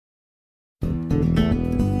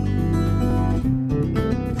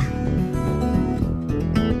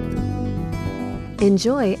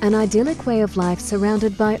Enjoy an idyllic way of life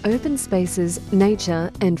surrounded by open spaces,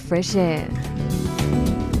 nature and fresh air.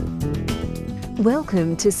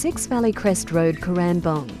 Welcome to 6 Valley Crest Road,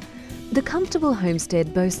 Cooranbong. The comfortable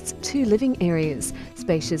homestead boasts 2 living areas,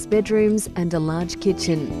 spacious bedrooms and a large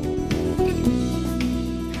kitchen.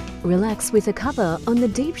 Relax with a cover on the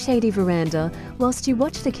deep shady veranda whilst you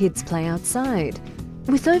watch the kids play outside.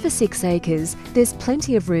 With over 6 acres, there's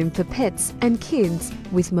plenty of room for pets and kids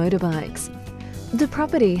with motorbikes. The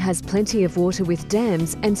property has plenty of water with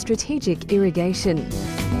dams and strategic irrigation.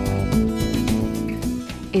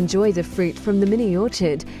 Enjoy the fruit from the mini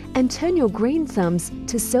orchard and turn your green thumbs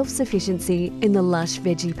to self-sufficiency in the lush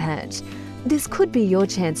veggie patch. This could be your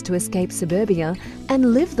chance to escape suburbia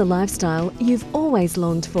and live the lifestyle you've always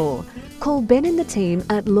longed for. Call Ben and the team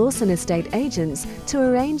at Lawson Estate Agents to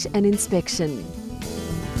arrange an inspection.